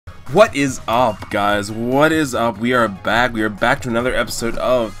What is up, guys? What is up? We are back. We are back to another episode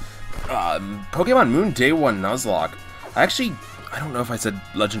of Pokemon Moon Day 1 Nuzlocke. I don't know if I said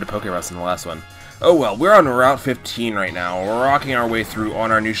Legend of PokeRuss in the last one. Oh well, we're on Route 15 right now. We're rocking our way through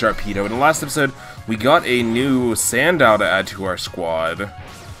on our new Sharpedo. In the last episode, we got a new Sandow to add to our squad.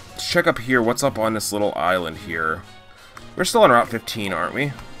 Let's check up here. What's up on this little island here? We're still on Route 15, aren't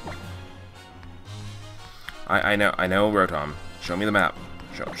we? I know, Rotom. Show me the map.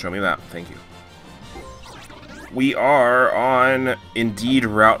 Show me the map. Thank you. We are on, indeed,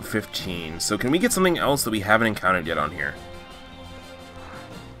 Route 15. So can we get something else that we haven't encountered yet on here?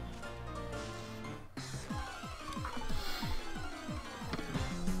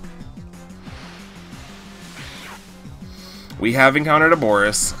 We have encountered a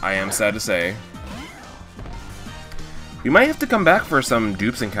Boris, I am sad to say. We might have to come back for some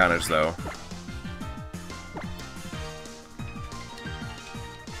Dupes encounters, though.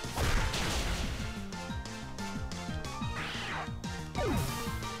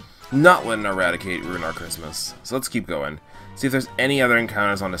 Not letting Eradicate ruin our Christmas. So let's keep going. See if there's any other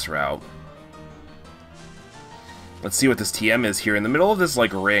encounters on this route. Let's see what this TM is here in the middle of this,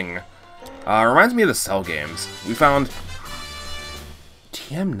 like, ring. Reminds me of the Cell games. We found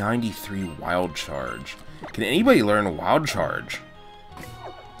TM93 Wild Charge. Can anybody learn Wild Charge?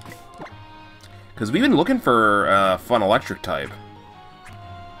 Because we've been looking for a fun electric type.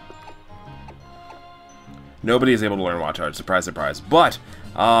 Nobody is able to learn Wild Charge. Surprise, surprise. But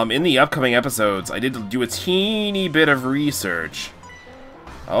in the upcoming episodes, I did do a teeny bit of research.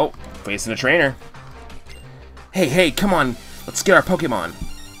 Oh, facing a trainer. Hey, come on. Let's get our Pokemon.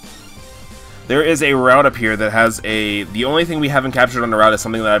 There is a route up here that has a... The only thing we haven't captured on the route is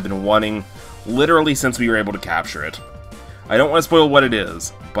something that I've been wanting literally since we were able to capture it. I don't want to spoil what it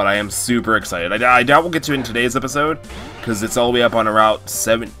is, but I am super excited. I doubt we'll get to it in today's episode, because it's all the way up on Route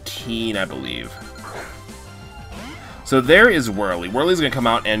 17, I believe. So there is Whirly. Whirly's going to come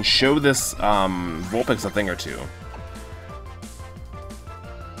out and show this Vulpix a thing or two.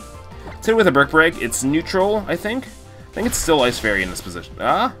 Let's hit it with a Brick Break. It's neutral, I think. I think it's still Ice Fairy in this position.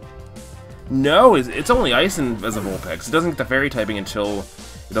 No, it's only Ice as a Vulpix. It doesn't get the Fairy typing until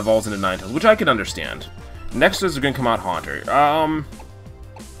it evolves into Ninetales, which I could understand. Next is going to come out Haunter.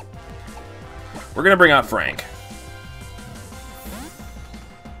 We're going to bring out Frank.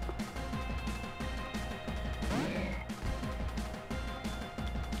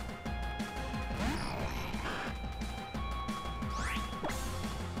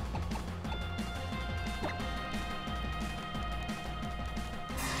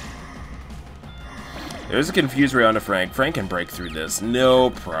 There's a confused way onto Frank. Frank can break through this. No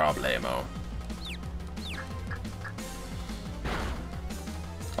problemo.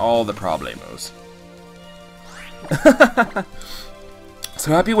 All the problemos.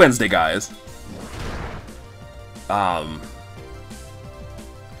 So happy Wednesday, guys. I'm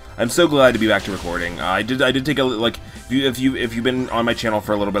so glad to be back to recording. I did take a, like, if you've been on my channel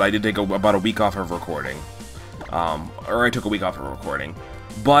for a little bit, I did take about a week off of recording. Or I took a week off of recording.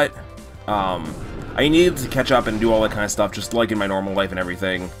 But I needed to catch up and do all that kind of stuff, just like in my normal life and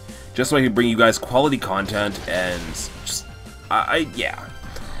everything, just so I could bring you guys quality content, and just, yeah.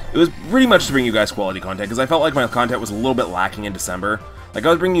 It was pretty much to bring you guys quality content, because I felt like my content was a little bit lacking in December. Like, I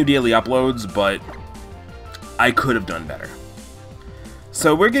was bringing you daily uploads, but I could have done better.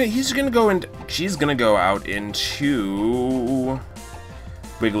 So she's gonna go out into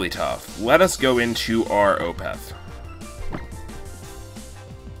Wigglytuff. Let us go into our Opeth.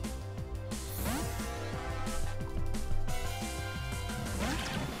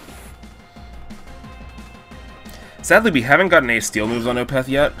 Sadly, we haven't gotten any steel moves on Opeth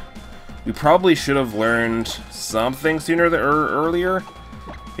yet. We probably should have learned something sooner or earlier.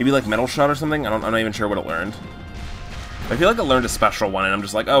 Maybe like Metal Shot or something. I'm not even sure what it learned. I feel like it learned a special one, and I'm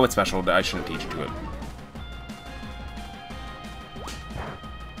just like, oh, it's special. I shouldn't teach it to it.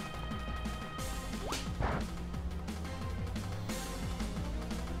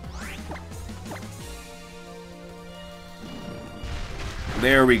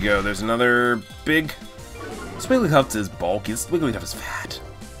 There we go. There's another big... This Wigglytuff is bulky. This Wigglytuff is fat.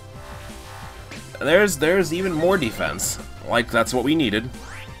 There's even more defense. Like, that's what we needed.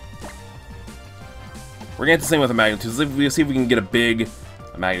 We're gonna get the same with a Magnitude. Let's see if we can get a big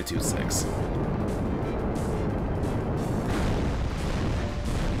Magnitude 6.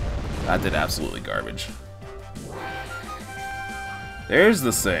 That did absolutely garbage. There's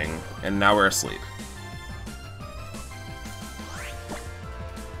the thing, and now we're asleep.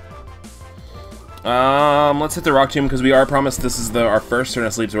 Let's hit the Rock Tomb, because we are promised this is our first turn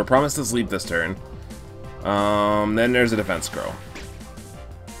of sleep, so we're promised to sleep this turn. Then there's a defense scroll.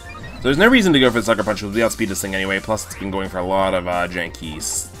 So there's no reason to go for the Sucker Punch, because we outspeed this thing anyway, plus it's been going for a lot of janky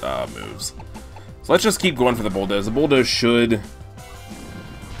moves. So let's just keep going for the Bulldoze. The Bulldoze should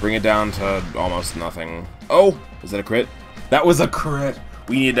bring it down to almost nothing. Oh! Was that a crit? That was a crit!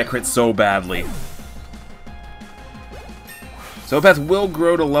 We needed that crit so badly. Soapeth will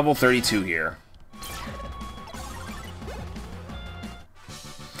grow to level 32 here.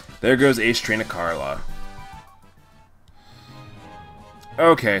 There goes Ace Trainer Carla.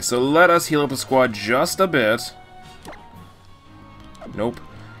 Okay, so let us heal up the squad just a bit. Nope.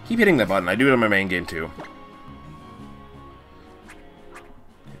 Keep hitting that button. I do it on my main game too.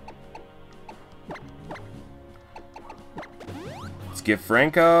 Let's get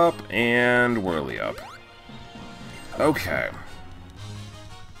Frank up and Whirly up. Okay.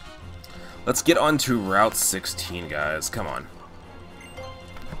 Let's get on to Route 16, guys. Come on.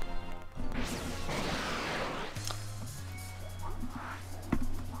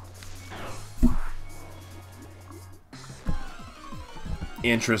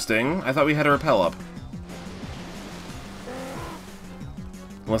 Interesting. I thought we had a repel up.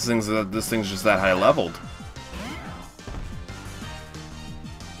 Unless this thing's just that high leveled.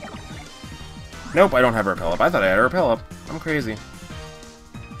 Nope, I don't have a repel up. I thought I had a repel up. I'm crazy.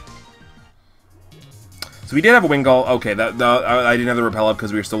 So we did have a Wingull. Okay, I didn't have the repel up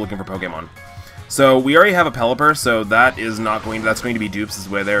because we were still looking for Pokemon. So we already have a Pelipper, so that is not going. That's going to be Dupes'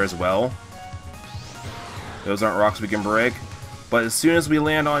 way there as well. Those aren't rocks we can break. But as soon as we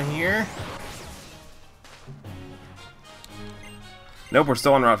land on here... Nope, we're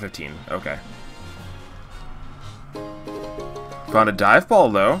still on Route 15. Okay. Found a Dive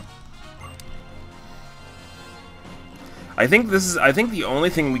Ball, though. I think the only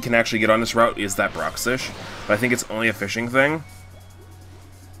thing we can actually get on this route is that Bruxish. But I think it's only a fishing thing.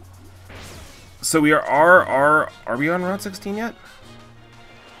 So we are we on Route 16 yet?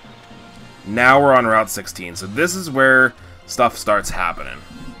 Now we're on Route 16. So this is where stuff starts happening.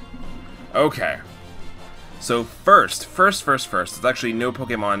 Okay. So first, it's actually no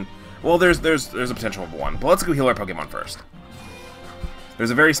Pokemon. Well, there's a potential of one, but let's go heal our Pokemon first.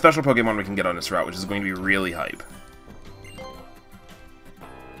 There's a very special Pokemon we can get on this route, which is going to be really hype.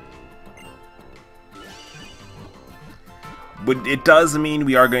 But it does mean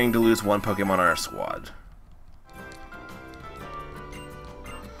we are going to lose one Pokemon on our squad.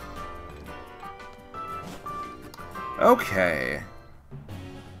 Okay.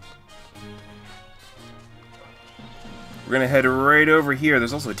 We're gonna head right over here.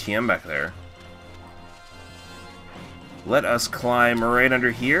 There's also a TM back there. Let us climb right under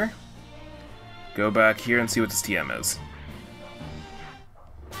here. Go back here and see what this TM is.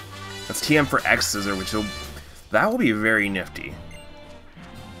 That's TM for X-Scissor, which that will be very nifty.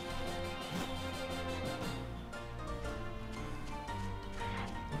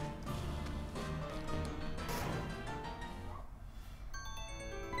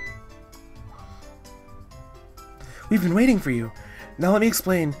 We've been waiting for you. Now let me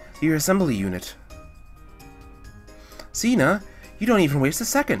explain your assembly unit. Cena, you don't even waste a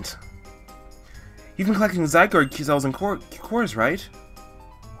second. You've been collecting ZYGARDE cells and cores, right?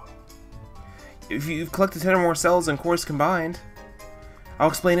 If you've collected 10 or more cells and cores combined, I'll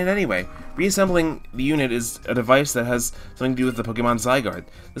explain it anyway. Reassembling the unit is a device that has something to do with the Pokemon ZYGARDE.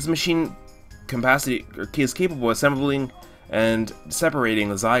 This machine is capable of assembling and separating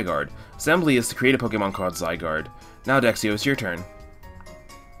the ZYGARDE. Assembly is to create a Pokemon called ZYGARDE. Now, Dexio, it's your turn.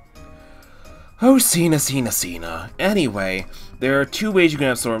 Oh, Cena. Anyway, there are two ways you can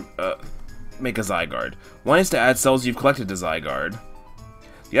make a ZYGARDE. One is to add cells you've collected to ZYGARDE.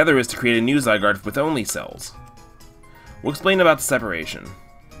 The other is to create a new ZYGARDE with only cells. We'll explain about the separation.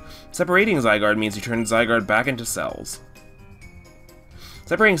 Separating ZYGARDE means you turn ZYGARDE back into cells.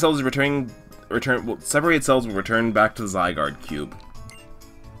 Separating cells is separated cells will return back to the ZYGARDE cube.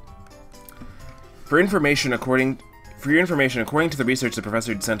 For your information, according to the research the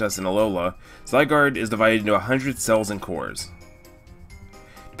professor sent us in Alola, ZYGARDE is divided into 100 cells and cores.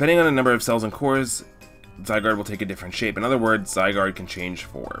 Depending on the number of cells and cores, ZYGARDE will take a different shape. In other words, ZYGARDE can change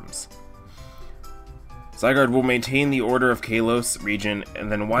forms. ZYGARDE will maintain the Order of Kalos region,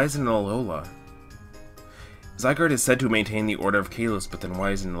 and then why is it in Alola? ZYGARDE is said to maintain the Order of Kalos, but then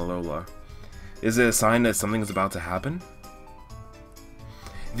why is it in Alola? Is it a sign that something is about to happen?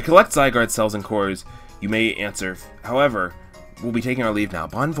 If you collect ZYGARDE cells and cores, you may answer. However, we'll be taking our leave now.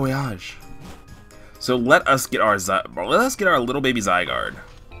 Bon voyage. So let us get our little baby ZYGARDE.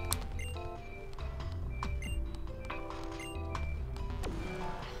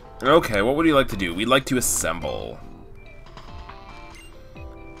 Okay, what would you like to do? We'd like to assemble.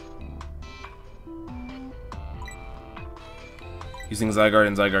 Using ZYGARDE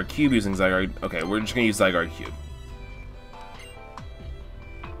and ZYGARDE Cube, using ZYGARDE... Okay, we're just going to use ZYGARDE Cube.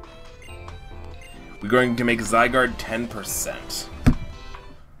 We're going to make ZYGARDE 10%.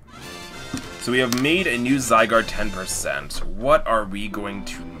 So we have made a new ZYGARDE 10%. What are we going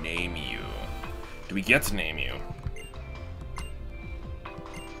to name you? Do we get to name you?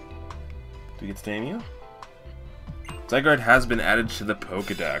 Do we get to name you? ZYGARDE has been added to the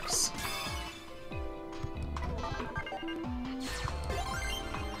Pokédex.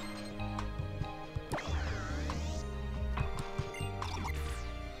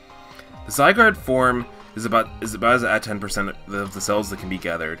 The ZYGARDE form is about at 10% of the cells that can be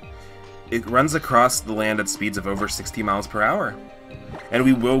gathered. It runs across the land at speeds of over 60 miles per hour. And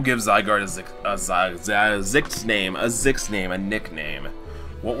we will give ZYGARDE a nickname.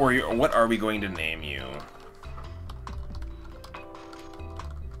 What are we going to name you?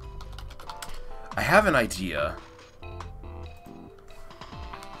 I have an idea.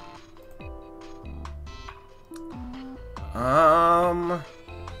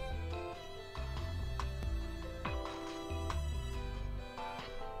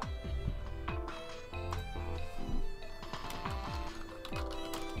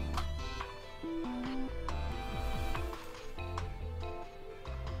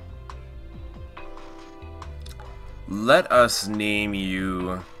 Let us name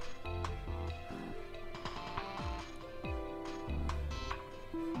you...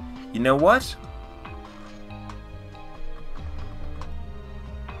 You know what?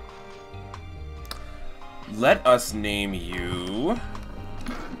 Let us name you...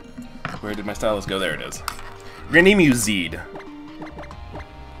 Where did my stylus go? There it is. We're gonna name you ZYGARDE.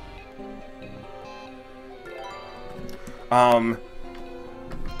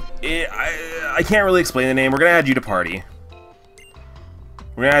 I can't really explain the name. We're gonna add you to party.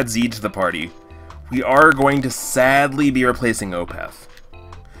 We're gonna add ZYGARDE to the party. We are going to sadly be replacing Opeth.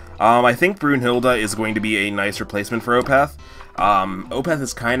 I think Brunhilde is going to be a nice replacement for Opeth. Opeth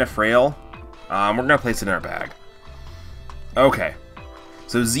is kind of frail. We're gonna place it in our bag. Okay.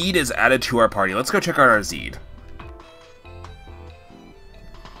 So ZYGARDE is added to our party. Let's go check out our ZYGARDE.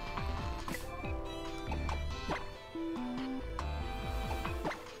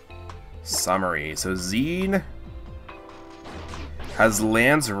 Summary. So ZYGARDE has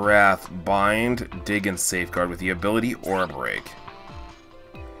Land's Wrath, Bind, Dig, and Safeguard with the ability Aura Break.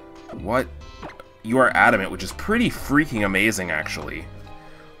 What? You are Adamant, which is pretty freaking amazing, actually.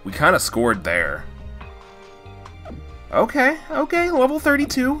 We kind of scored there. Okay, level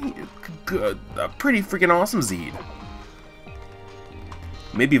 32. Good. Pretty freaking awesome ZYGARDE.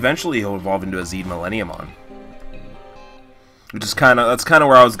 Maybe eventually he'll evolve into a ZYGARDE Millenniumon. Which is that's kind of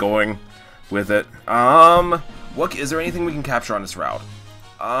where I was going with it. What is there anything we can capture on this route?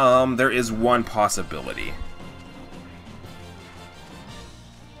 There is one possibility.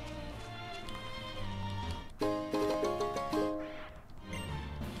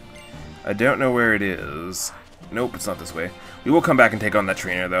 I don't know where it is. Nope, it's not this way. We will come back and take on that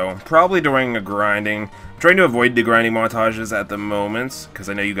trainer, though. Probably during a grinding. I'm trying to avoid the grinding montages at the moment, because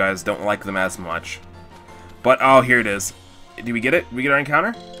I know you guys don't like them as much. But, oh, here it is. Do we get it? Did we get our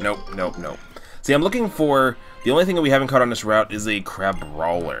encounter? Nope. See, I'm looking for... The only thing that we haven't caught on this route is a Crab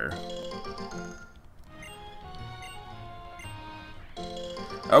Brawler.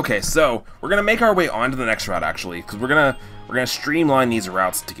 Okay, so we're gonna make our way on to the next route, actually, because we're gonna streamline these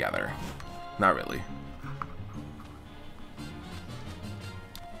routes together. Not really.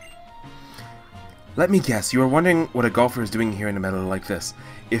 Let me guess, you are wondering what a golfer is doing here in a meadow like this.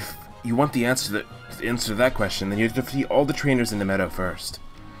 If you want the answer to that question, then you have to defeat all the trainers in the meadow first.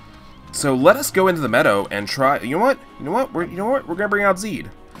 So let us go into the meadow and try. You know what? We're gonna bring out ZYGARDE.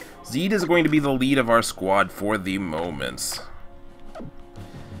 ZYGARDE is going to be the lead of our squad for the moment.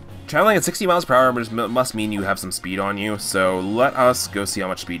 Traveling at 60 miles per hour must mean you have some speed on you, so let us go see how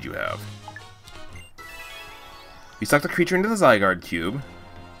much speed you have. We suck the creature into the ZYGARDE cube.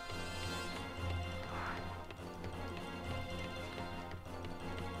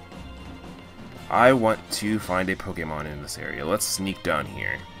 I want to find a Pokemon in this area. Let's sneak down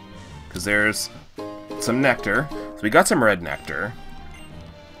here. Because there's some nectar. So we got some red nectar.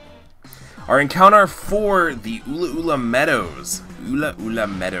 Our encounter for the Ula Meadows. Ula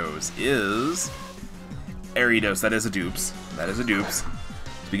Meadows is Aridos. That is a Dupes. So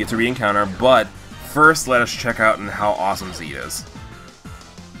we get to re-encounter, but first let us check out how awesome ZYGARDE is.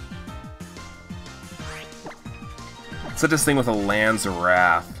 Such this thing with a Land's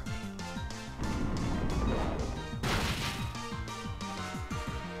Wrath.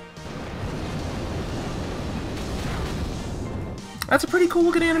 That's a pretty cool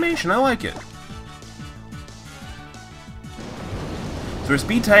looking animation, I like it. we're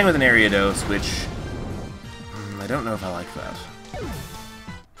speed tying with an Ariados, which I don't know if I like that.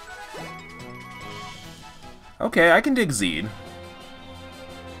 Okay, I can dig Zed.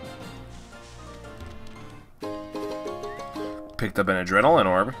 Picked up an Adrenaline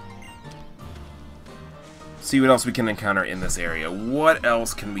Orb. See what else we can encounter in this area. What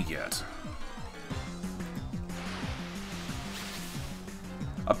else can we get?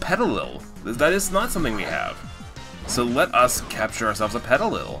 A Petalil. That is not something we have. So let us capture ourselves a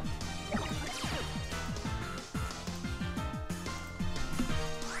Petalil.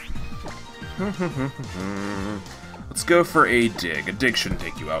 Let's go for a dig. A dig shouldn't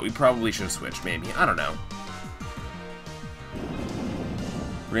take you out. We probably should have switched, maybe. I don't know.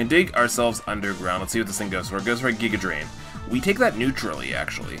 We're gonna dig ourselves underground. Let's see what this thing goes for. It goes for a Giga Drain. We take that neutrally,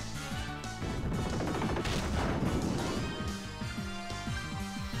 actually.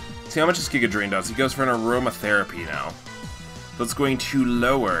 See how much this Giga Drain does. He goes for an Aromatherapy now. So it's going to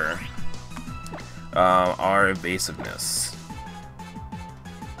lower our evasiveness.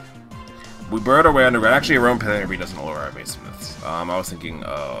 We burrowed our way underground. Actually, Aromatherapy doesn't lower our evasiveness. I was thinking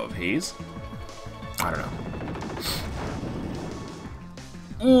of Haze. I don't know.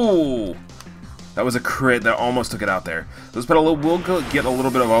 Ooh! That was a crit that almost took it out there. This Petal will get a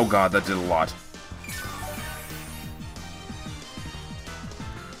little bit of... Oh god, that did a lot.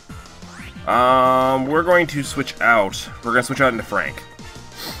 We're going to switch out. We're going to switch out into Frank.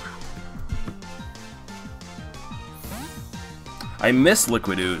 I miss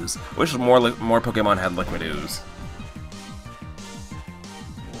Liquid Ooze. Wish more Pokemon had Liquid Ooze.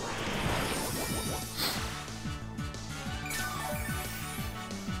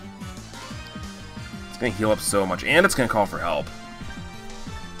 It's gonna heal up so much, and it's gonna call for help.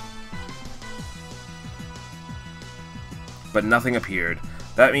 But nothing appeared.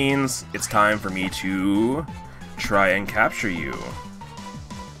 That means it's time for me to try and capture you.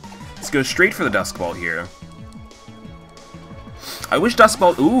 Let's go straight for the Dusk Ball here. I wish Dusk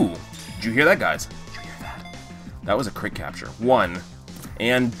Ball... Ooh! Did you hear that, guys? Did you hear that? That was a crit capture. One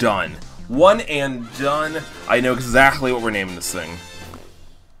and done. One and done. I know exactly what we're naming this thing.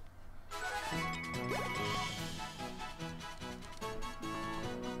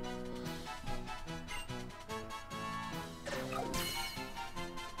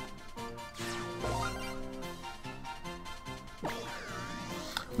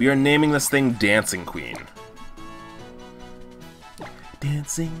 We are naming this thing Dancing Queen.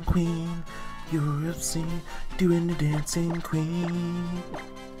 Dancing Queen, you're obscene, doing the Dancing Queen.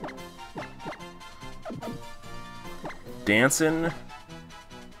 Dancing.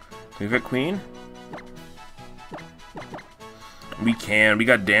 Can we fit Queen? We can. We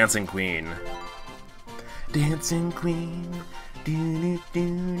got Dancing Queen. Dancing Queen. Do do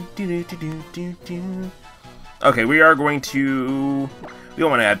do do do do do. Okay, we are going to... We don't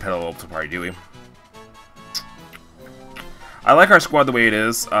want to add Petal to the party, do we? I like our squad the way it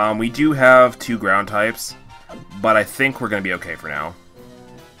is. We do have 2 ground types, but I think we're going to be okay for now.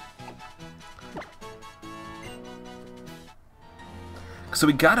 So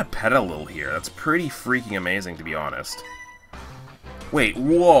we got a Petalil here. That's pretty freaking amazing, to be honest. Wait,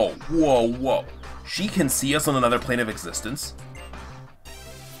 whoa, whoa, whoa. She can see us on another plane of existence?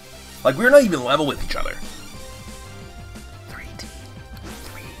 Like, we're not even level with each other.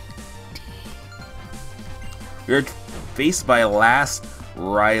 We're faced by Last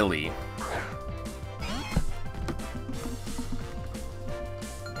Riley.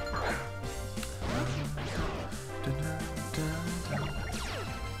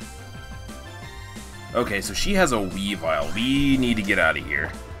 Okay, so she has a Weavile. We need to get out of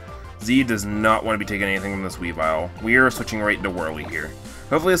here. Z does not want to be taking anything from this Weavile. We are switching right into Whirly here.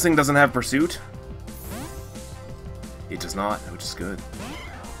 Hopefully this thing doesn't have Pursuit. It does not, which is good.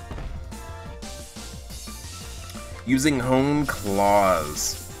 Using Hone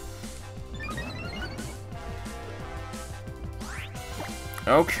Claws.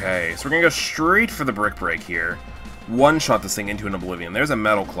 Okay, so we're gonna go straight for the Brick Break here. One-shot this thing into an Oblivion. There's a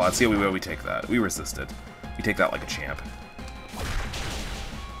Metal Claw. Let's see how we take that. We resisted. We take that like a champ.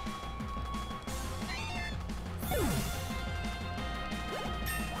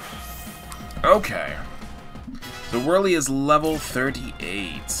 Okay. So Whirly is level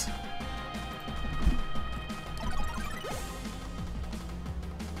 38.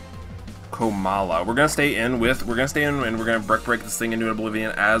 Komala. We're gonna stay in and we're gonna Brick Break this thing into an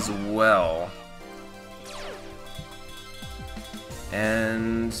Oblivion as well.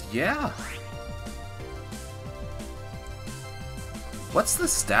 And yeah. What's the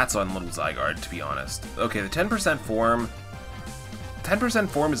stats on Little ZYGARDE, to be honest? Okay, the 10% form. 10%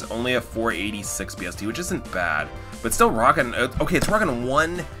 form is only a 486 BST, which isn't bad. But still rocking, okay, it's rocking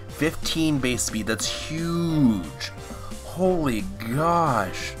 115 base speed. That's huge. Holy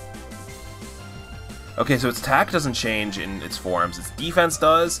gosh. Okay, so its attack doesn't change in its forms. Its defense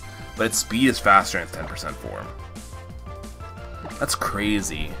does, but its speed is faster in its 10% form. That's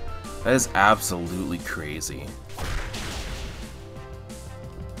crazy. That is absolutely crazy.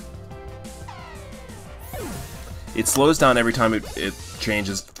 It slows down every time it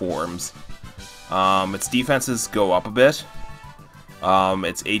changes forms. Its defenses go up a bit.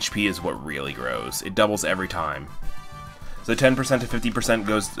 Its HP is what really grows. It doubles every time. So 10% to 50%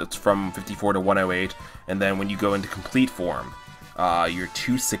 goes from 54 to 108, and then when you go into complete form, you're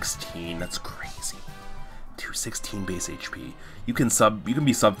 216. That's crazy. 216 base HP. You can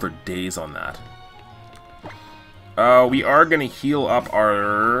be sub for days on that. We are gonna heal up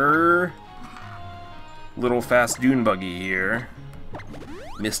our little fast dune buggy here,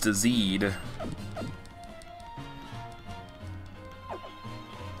 Mr. Zed.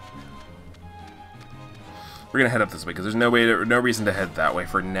 We're gonna head up this way because there's no reason to head that way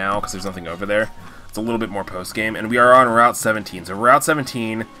for now because there's nothing over there. It's a little bit more post game, and we are on Route 17. So Route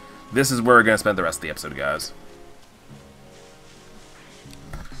 17, this is where we're gonna spend the rest of the episode, guys.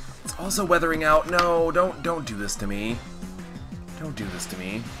 It's also weathering out. No, don't do this to me. Don't do this to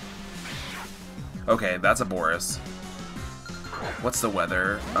me. Okay, that's a Boris. What's the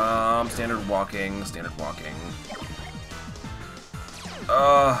weather? Standard walking, standard walking.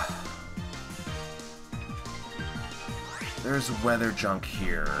 There's weather junk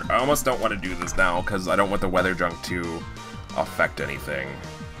here. I almost don't want to do this now because I don't want the weather junk to affect anything.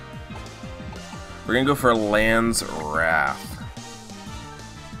 We're gonna go for Land's Wrath.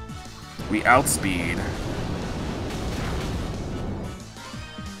 We outspeed.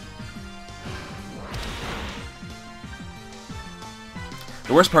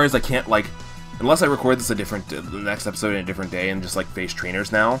 The worst part is I can't, like, unless I record this the next episode in a different day and just like face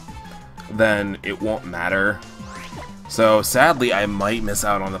trainers now, then it won't matter. So sadly, I might miss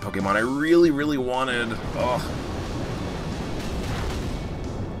out on the Pokemon I really, really wanted. Ugh.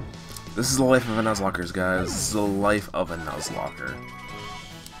 This is the life of a Nuzlockers, guys. This is the life of a Nuzlocker.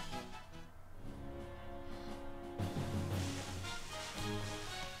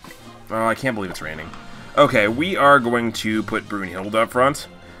 Oh, I can't believe it's raining. Okay, we are going to put Brunhilde up front.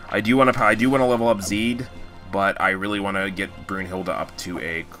 I do want to level up Zed, but I really want to get Brunhilde up to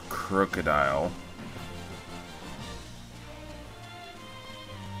a Crocodile.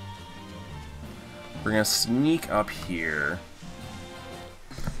 We're gonna sneak up here.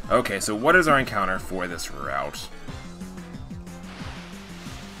 Okay, so what is our encounter for this route?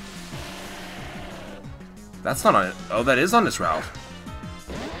 That's not on it. Oh, that is on this route.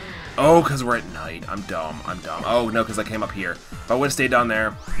 Oh, because we're at night. I'm dumb. I'm dumb. Oh, no, because I came up here. If I would have stayed down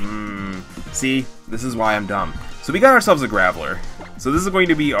there... See? This is why I'm dumb. So we got ourselves a Graveler. So this is going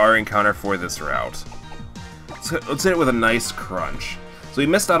to be our encounter for this route. So let's hit it with a nice crunch. So we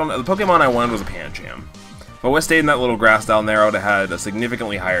missed out on... The Pokemon I wanted was a Pancham. If I would have stayed in that little grass down there, I would have had a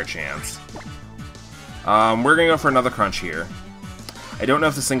significantly higher chance. We're going to go for another crunch here. I don't know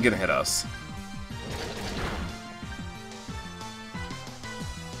if this thing can hit us.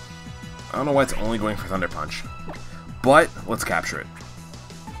 I don't know why it's only going for Thunder Punch. But, let's capture it.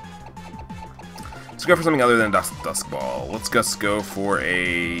 Let's go for something other than Dusk Ball. Let's just go for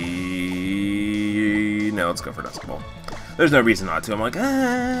a... No, let's go for Dusk Ball. There's no reason not to. I'm like,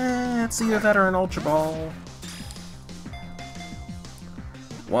 it's either that or an Ultra Ball.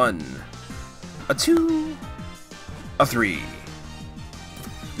 1, a 2, a 3.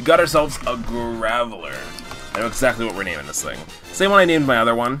 We got ourselves a Graveler. I know exactly what we're naming this thing. Same one I named my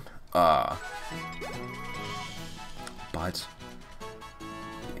other one. But yeah.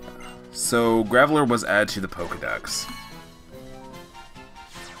 So Graveler was added to the Pokedex.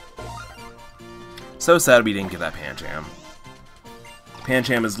 So sad we didn't get that Pancham.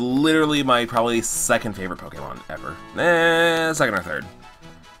 Pancham is literally my probably second favorite Pokemon ever. Second or third.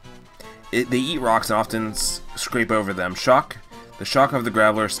 They eat rocks and often scrape over them. The shock of the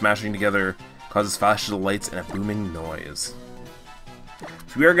Graveler smashing together causes flashes of lights and a booming noise.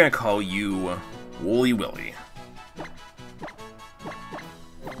 So we are going to call you Woolly Willy.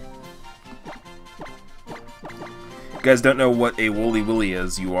 If you guys don't know what a Woolly Willy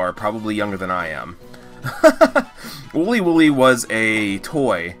is, you are probably younger than I am. Woolly Willy was a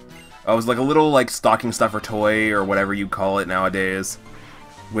toy. It was like a little like stocking stuffer toy or whatever you call it nowadays,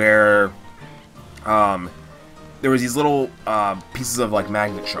 where there was these little pieces of like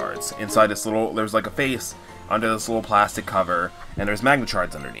magnet shards inside this little. There was like a face under this little plastic cover, and there's magnet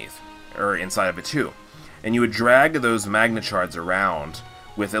shards underneath or inside of it too. And you would drag those magnet shards around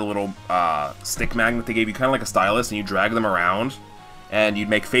with a little stick magnet they gave you, kind of like a stylus, and you drag them around, and you'd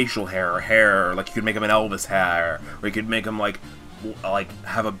make facial hair, like you could make him an Elvis hair, or you could make him like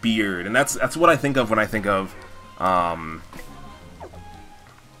have a beard, and that's what I think of when I think of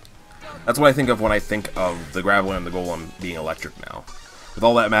that's what I think of when I think of the Graveler and the Golem being electric now. With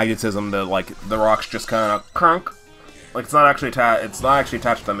all that magnetism, the rocks just kind of crunk. Like it's not actually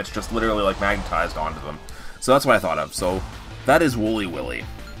attached to them. It's just literally like magnetized onto them. So that's what I thought of. So that is Woolly Willy.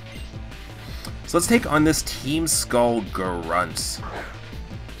 So let's take on this Team Skull Grunt.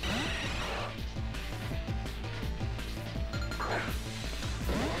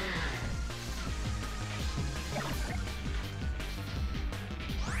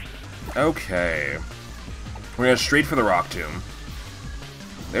 Okay. We're gonna straight for the Rock Tomb.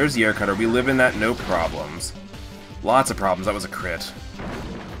 There's the Air Cutter. We live in that, no problems. Lots of problems. That was a crit.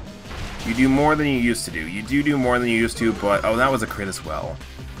 You do more than you used to do. You do more than you used to, but... Oh, that was a crit as well.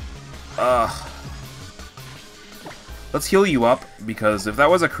 Ugh. Let's heal you up, because if that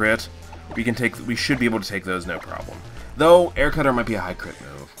was a crit, we should be able to take those no problem. Though, Air Cutter might be a high crit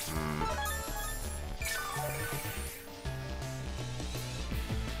move.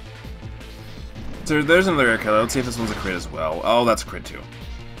 So there's another Air Cutter. Let's see if this one's a crit as well. Oh, that's a crit too.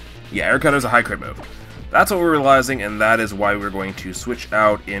 Yeah, Air Cutter's a high crit move. That's what we're realizing, and that is why we're going to switch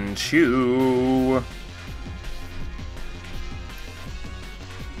out into...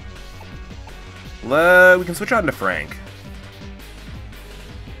 We can switch out into Frank.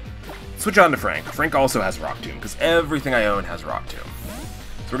 Switch out into Frank. Frank also has Rock Tomb, because everything I own has Rock Tomb.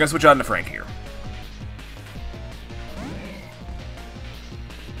 So we're going to switch out into Frank here.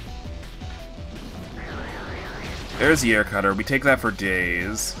 There's the Air Cutter. We take that for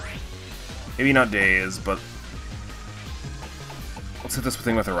days. Maybe not days, but... Let's hit this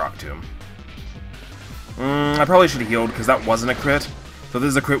thing with a Rock Tomb. I probably should have healed, because that wasn't a crit. So this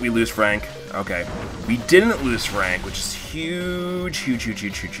is a crit, we lose Frank. Okay. We didn't lose Frank, which is huge, huge, huge,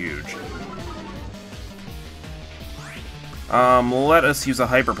 huge, huge, huge. Let us use a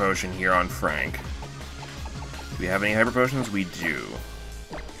Hyper Potion here on Frank. Do we have any Hyper Potions? We do.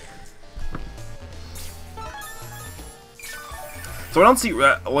 So I don't see,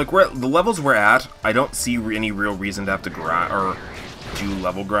 like, the levels we're at, I don't see any real reason to have to grind, or do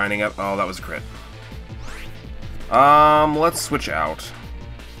level grinding up. Oh, that was a crit. Let's switch out.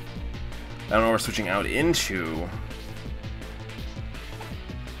 I don't know what we're switching out into.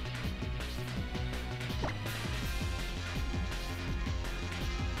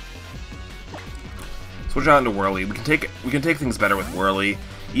 Switch out into Whirly. We can take things better with Whirly,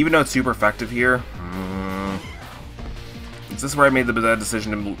 even though it's super effective here. Is this where I made the bad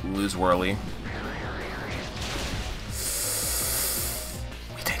decision to lose Whirly?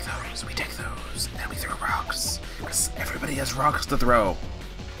 We take those, and we throw rocks. Because everybody has rocks to throw.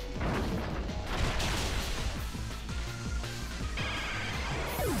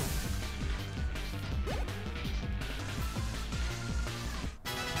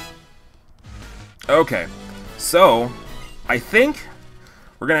 Okay, so I think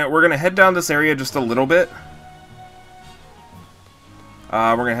we're gonna head down this area just a little bit.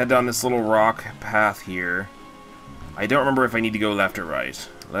 We're gonna head down this little rock path here. I don't remember if I need to go left or right.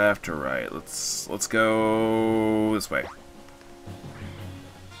 Left or right. Let's go this way.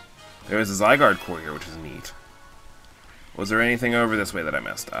 There's a ZYGARDE core here, which is neat. Was there anything over this way that I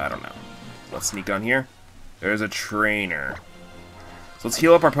missed? I don't know. Let's sneak down here. There's a trainer. So let's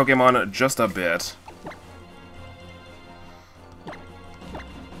heal up our Pokemon just a bit.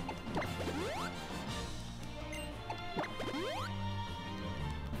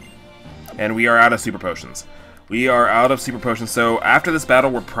 And we are out of Super Potions. We are out of Super Potions, so after this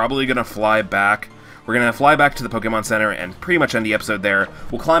battle, we're probably going to fly back. We're going to fly back to the Pokemon Center and pretty much end the episode there.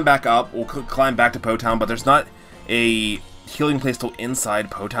 We'll climb back up, we'll climb back to Po Town, but there's not a healing place till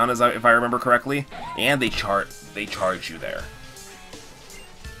inside Po Town, if I remember correctly. And they charge you there.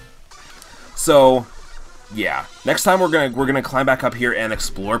 So, yeah. Next time we're gonna climb back up here and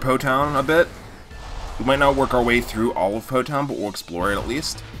explore Po Town a bit. We might not work our way through all of Po Town, but we'll explore it at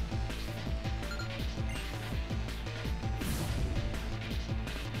least.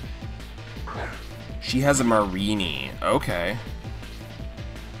 She has a Marini. Okay.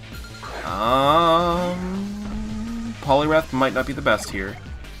 Poliwrath might not be the best here.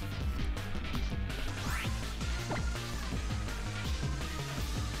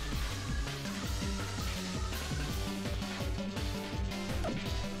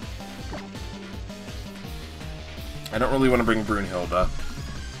 I don't really want to bring Brunhilde.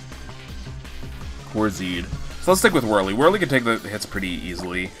 Or Zed. So let's stick with Whirly. Whirly can take the hits pretty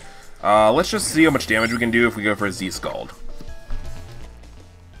easily. Let's just see how much damage we can do if we go for a Z-Scald.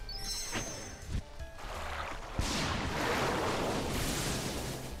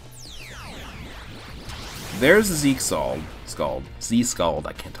 There's Z-Scald. Z-Scald,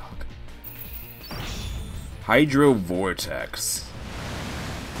 I can't talk. Hydro Vortex.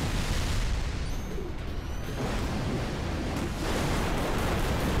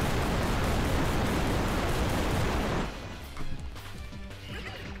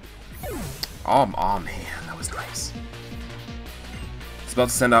 Oh man, that was nice. It's about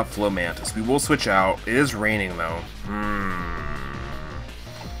to send out Flomantis. We will switch out. It is raining though.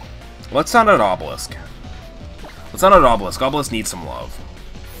 Let's sound out Obelisk. Let's sound out Obelisk. Obelisk needs some love.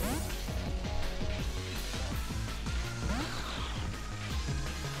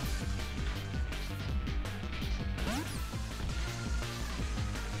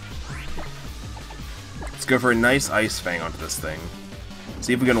 Let's go for a nice Ice Fang onto this thing.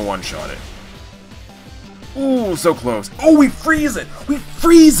 See if we can one-shot it. Ooh, so close. Oh, we freeze it! We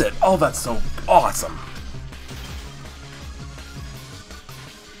freeze it! Oh, that's so awesome.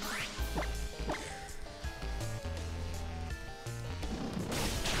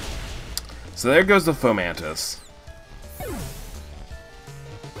 So there goes the Fomantis.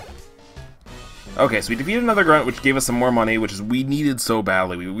 Okay, so we defeated another grunt, which gave us some more money, which is we needed so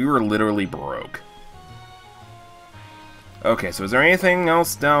badly. We were literally broke. Okay, so is there anything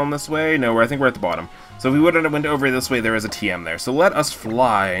else down this way? No, I think we're at the bottom. So if we would have went over this way, there is a TM there. So let us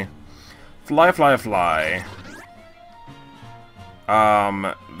fly. Fly, fly, fly.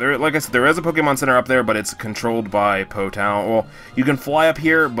 There, like I said, there is a Pokemon Center up there, but it's controlled by Po-Town. Well, you can fly up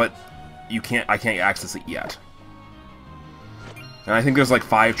here, but you can't. I can't access it yet. And I think there's like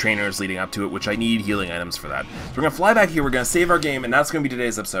 5 trainers leading up to it, which I need healing items for that. So we're gonna fly back here. We're gonna save our game, and that's gonna be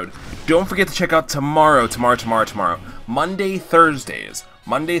today's episode. Don't forget to check out tomorrow. Monday, Thursdays.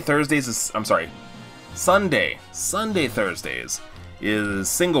 Sunday, Thursdays is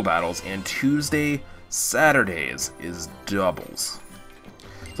single battles, and Tuesday, Saturdays is doubles.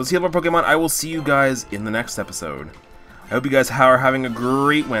 So let's heal our Pokemon. I will see you guys in the next episode. I hope you guys are having a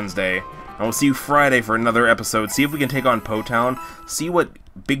great Wednesday. I will see you Friday for another episode. See if we can take on Po-Town. See what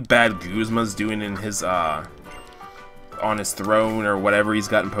Big Bad Guzma's doing in his, on his throne or whatever he's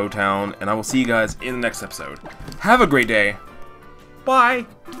got in Po-Town. And I will see you guys in the next episode. Have a great day. Bye!